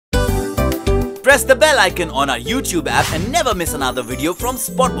Press the bell icon on our YouTube app and never miss another video from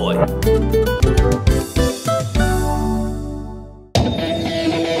SpotboyE.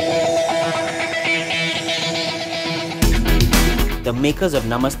 The makers of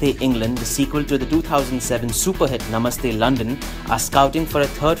Namastey England, the sequel to the 2007 super hit Namastey London, are scouting for a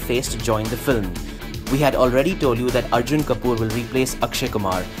third face to join the film. We had already told you that Arjun Kapoor will replace Akshay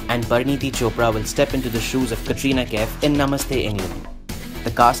Kumar and Pariniti Chopra will step into the shoes of Katrina Kaif in Namastey England. The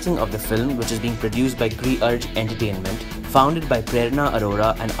casting of the film, which is being produced by KriArj Entertainment, founded by Prerna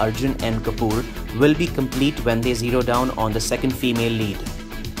Arora and Arjun N. Kapoor, will be complete when they zero down on the second female lead.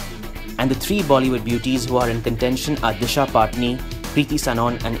 And the three Bollywood beauties who are in contention are Disha Patani, Kriti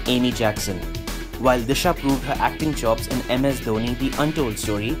Sanon and Amy Jackson. While Disha proved her acting chops in MS Dhoni The Untold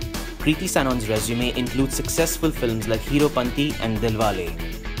Story, Kriti Sanon's resume includes successful films like Heropanti and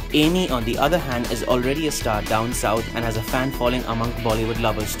Dilwale. Amy, on the other hand, is already a star down south and has a fan following among Bollywood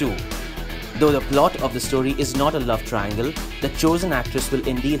lovers too. Though the plot of the story is not a love triangle, the chosen actress will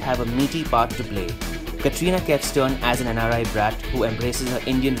indeed have a meaty part to play. Katrina Kaif's turn as an NRI brat who embraces her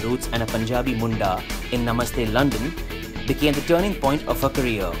Indian roots and a Punjabi munda in Namastey London became the turning point of her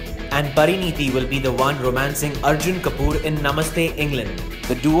career. And Pariniti will be the one romancing Arjun Kapoor in Namastey England.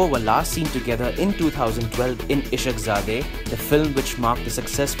 The duo were last seen together in 2012 in Ishaqzade, the film which marked the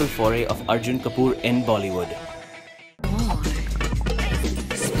successful foray of Arjun Kapoor in Bollywood.